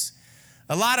grace.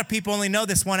 A lot of people only know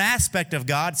this one aspect of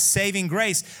God, saving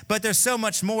grace, but there's so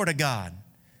much more to God.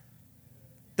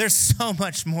 There's so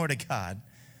much more to God.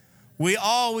 We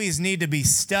always need to be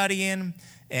studying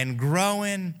and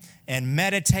growing and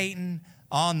meditating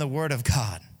on the Word of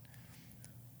God.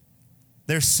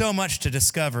 There's so much to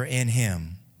discover in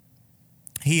Him.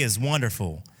 He is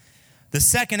wonderful. The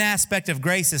second aspect of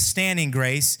grace is standing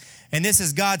grace, and this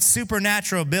is God's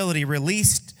supernatural ability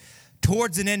released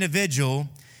towards an individual,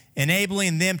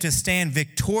 enabling them to stand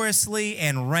victoriously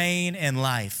and reign in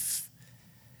life.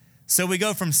 So we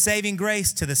go from saving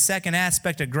grace to the second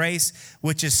aspect of grace,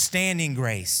 which is standing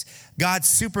grace. God's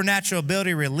supernatural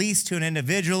ability released to an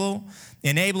individual,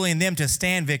 enabling them to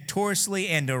stand victoriously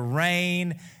and to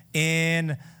reign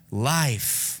in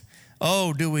life.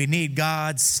 Oh, do we need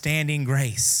God's standing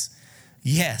grace?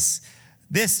 Yes.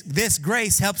 This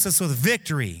grace helps us with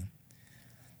victory.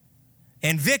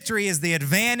 And victory is the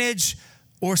advantage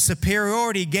or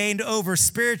superiority gained over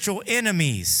spiritual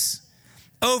enemies,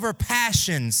 over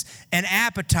passions and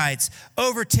appetites,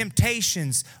 over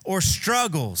temptations or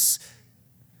struggles.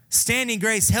 Standing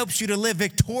grace helps you to live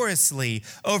victoriously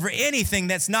over anything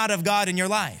that's not of God in your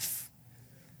life.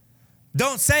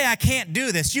 Don't say, "I can't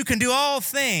do this." You can do all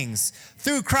things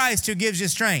through Christ who gives you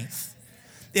strength.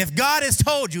 If God has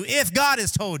told you, if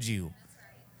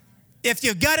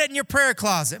you've got it in your prayer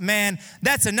closet, man,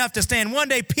 that's enough to stand. One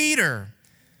day, Peter,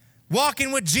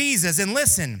 walking with Jesus, and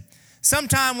listen,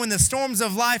 sometime when the storms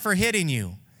of life are hitting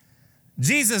you,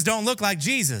 Jesus don't look like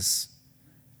Jesus.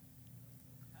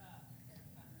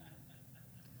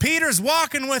 Peter's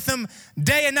walking with him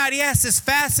day and night. He asked this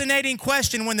fascinating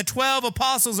question when the 12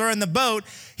 apostles are in the boat.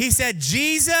 He said,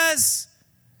 "Jesus,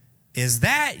 is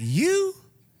that you?"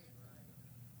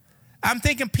 I'm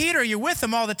thinking, Peter, you're with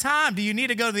him all the time. Do you need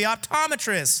to go to the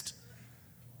optometrist?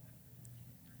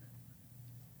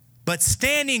 But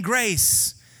standing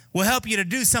grace will help you to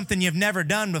do something you've never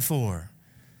done before.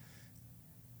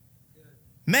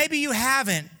 Maybe you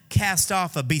haven't cast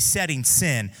off a besetting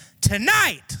sin.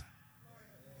 Tonight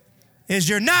is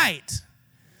your night,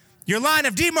 your line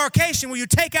of demarcation where you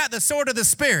take out the sword of the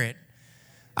Spirit.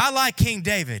 I like King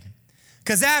David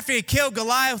because after he killed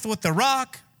Goliath with the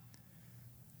rock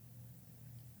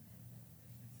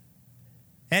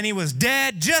and he was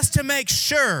dead, just to make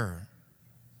sure,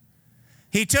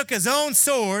 he took his own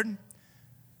sword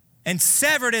and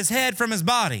severed his head from his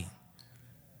body.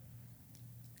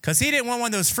 Because he didn't want one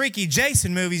of those freaky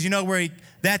Jason movies, where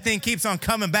that thing keeps on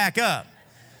coming back up.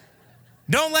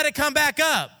 Don't let it come back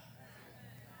up.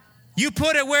 You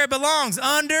put it where it belongs,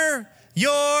 under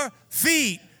your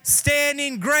feet,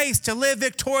 standing grace to live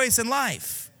victorious in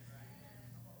life.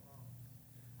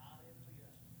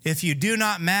 If you do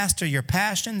not master your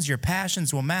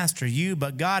passions will master you,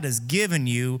 but God has given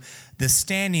you the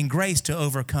standing grace to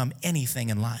overcome anything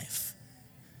in life.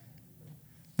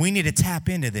 We need to tap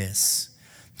into this.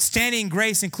 Standing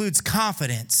grace includes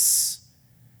confidence.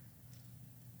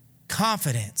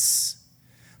 Confidence.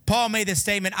 Paul made this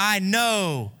statement, I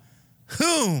know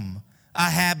whom I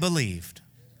have believed.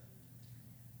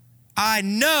 I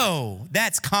know,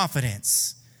 that's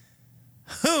confidence.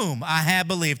 Whom I have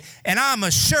believed. And I'm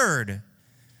assured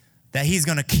that he's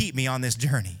going to keep me on this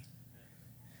journey.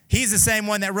 He's the same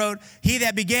one that wrote, he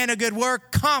that began a good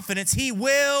work, confidence, he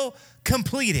will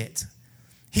complete it.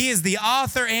 He is the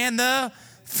author and the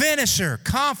finisher,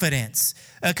 confidence,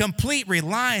 a complete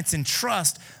reliance and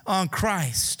trust on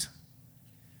Christ.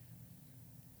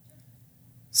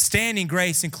 Standing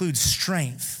grace includes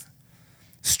strength.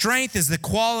 Strength is the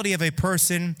quality of a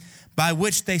person by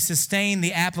which they sustain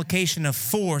the application of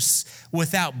force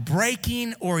without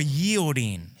breaking or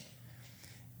yielding.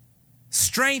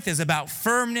 Strength is about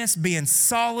firmness, being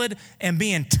solid, and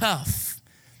being tough.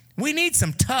 We need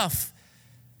some tough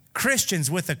Christians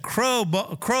with a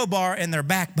crowbar in their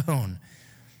backbone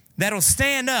that'll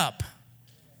stand up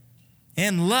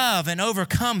in love and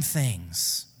overcome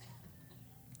things.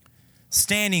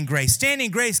 Standing grace.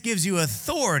 Standing grace gives you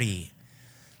authority.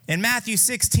 In Matthew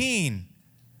 16,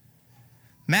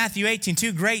 Matthew 18,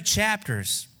 2 great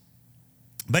chapters.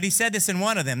 But he said this in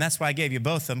one of them. That's why I gave you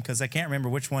both of them, because I can't remember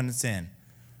which one it's in.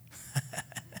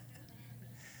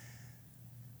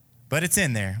 But it's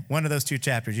in there. One of those two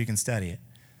chapters, you can study it.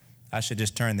 I should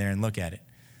just turn there and look at it.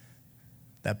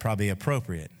 That'd probably be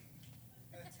appropriate.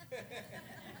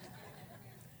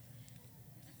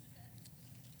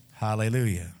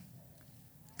 Hallelujah.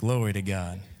 Glory to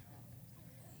God.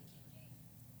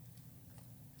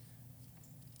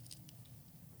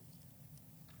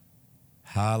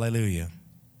 Hallelujah.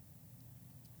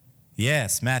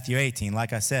 Yes, Matthew 18,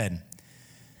 like I said.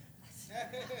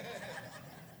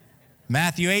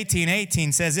 Matthew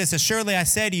 18:18 says this, surely I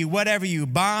say to you, whatever you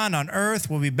bind on earth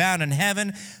will be bound in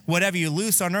heaven. Whatever you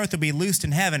loose on earth will be loosed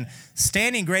in heaven.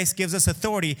 Standing grace gives us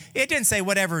authority. It didn't say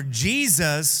whatever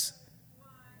Jesus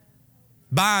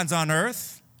binds on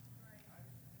earth.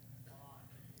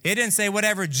 It didn't say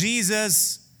whatever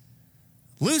Jesus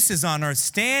looses on earth.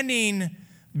 Standing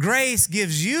grace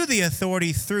gives you the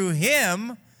authority through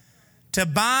him to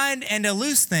bind and to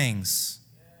loose things.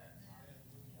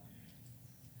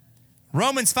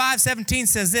 Romans 5:17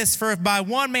 says this, for if by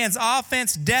one man's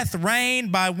offense death reigned,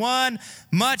 by one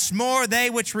much more they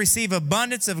which receive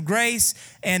abundance of grace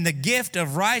and the gift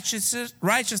of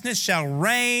righteousness shall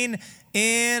reign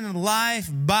in life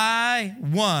by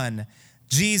one,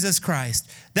 Jesus Christ.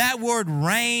 That word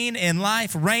reign in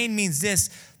life, reign means this,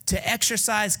 to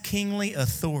exercise kingly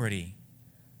authority.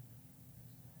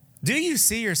 Do you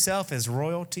see yourself as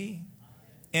royalty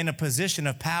in a position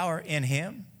of power in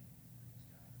him?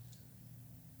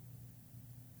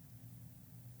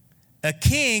 A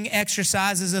king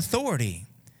exercises authority.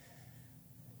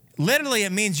 Literally,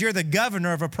 it means you're the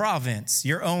governor of a province,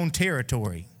 your own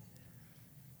territory.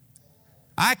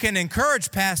 I can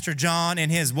encourage Pastor John in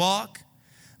his walk,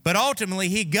 but ultimately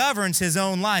he governs his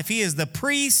own life. He is the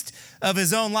priest of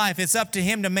his own life. It's up to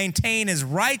him to maintain his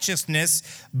righteousness,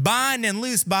 bind and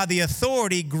loose by the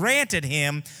authority granted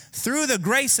him through the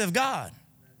grace of God.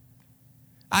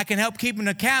 I can help keep him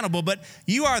accountable, but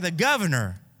you are the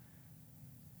governor.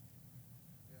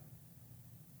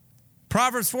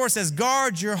 Proverbs 4 says,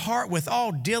 guard your heart with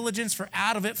all diligence, for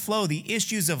out of it flow the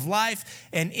issues of life,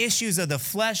 and issues of the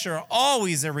flesh are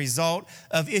always a result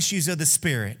of issues of the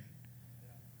spirit.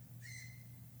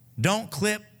 Don't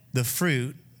clip the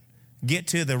fruit, get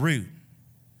to the root.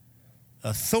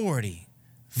 Authority,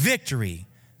 victory,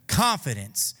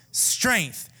 confidence,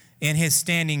 strength in his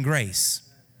standing grace.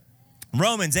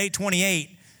 Romans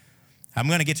 8:28, I'm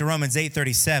going to get to Romans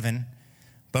 8:37.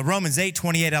 But Romans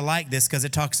 8:28, I like this because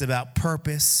it talks about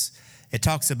purpose. It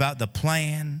talks about the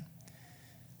plan.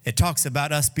 It talks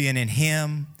about us being in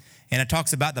him. And it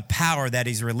talks about the power that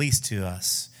he's released to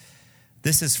us.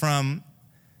 This is from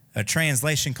a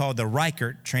translation called the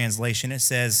Reichert translation. It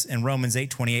says in Romans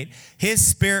 8:28, his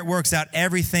Spirit works out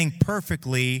everything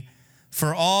perfectly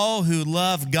for all who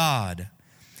love God.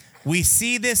 We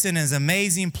see this in his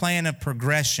amazing plan of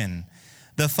progression.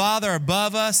 The Father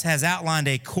above us has outlined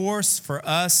a course for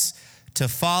us to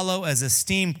follow as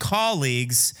esteemed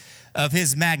colleagues of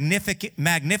his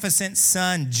magnificent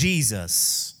Son,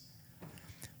 Jesus.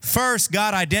 First,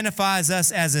 God identifies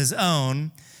us as his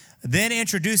own, then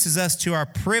introduces us to our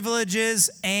privileges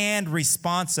and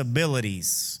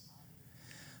responsibilities.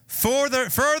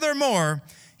 Furthermore,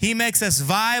 he makes us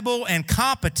viable and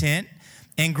competent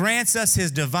and grants us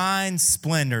his divine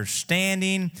splendor,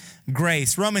 standing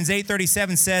grace. Romans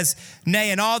 8:37 says,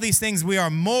 nay, in all these things we are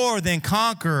more than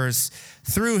conquerors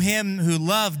through him who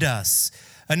loved us.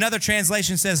 Another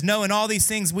translation says, no, in all these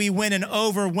things we win an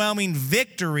overwhelming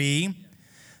victory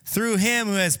through him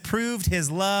who has proved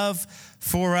his love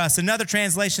for us. Another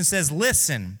translation says,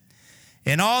 listen,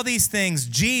 in all these things,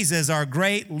 Jesus, our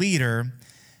great leader,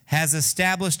 has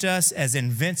established us as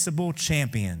invincible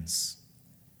champions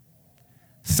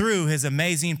through his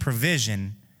amazing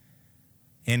provision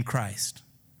in Christ.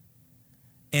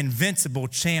 Invincible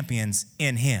champions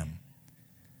in him.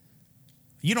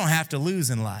 You don't have to lose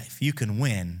in life. You can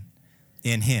win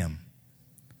in him.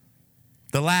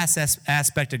 The last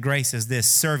aspect of grace is this,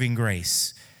 serving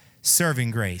grace.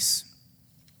 Serving grace.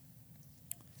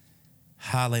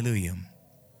 Hallelujah.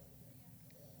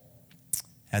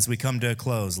 As we come to a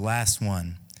close, last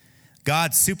one.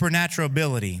 God's supernatural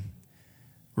ability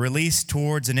released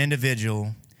towards an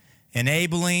individual,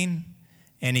 enabling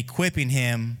and equipping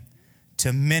him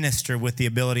to minister with the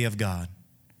ability of God.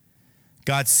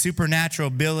 God's supernatural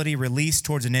ability released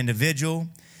towards an individual,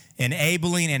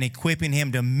 enabling and equipping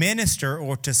him to minister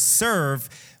or to serve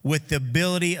with the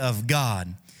ability of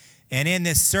God. And in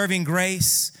this serving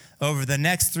grace, over the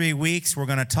next 3 weeks, we're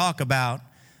going to talk about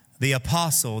the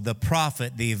apostle, the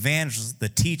prophet, the evangelist, the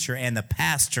teacher, and the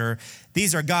pastor.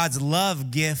 These are God's love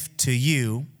gift to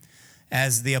you.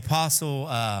 As the apostle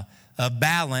of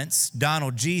Balance,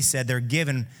 Donald G. said, they're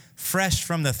given fresh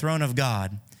from the throne of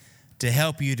God to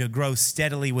help you to grow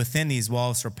steadily within these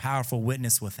walls for powerful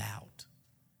witness without.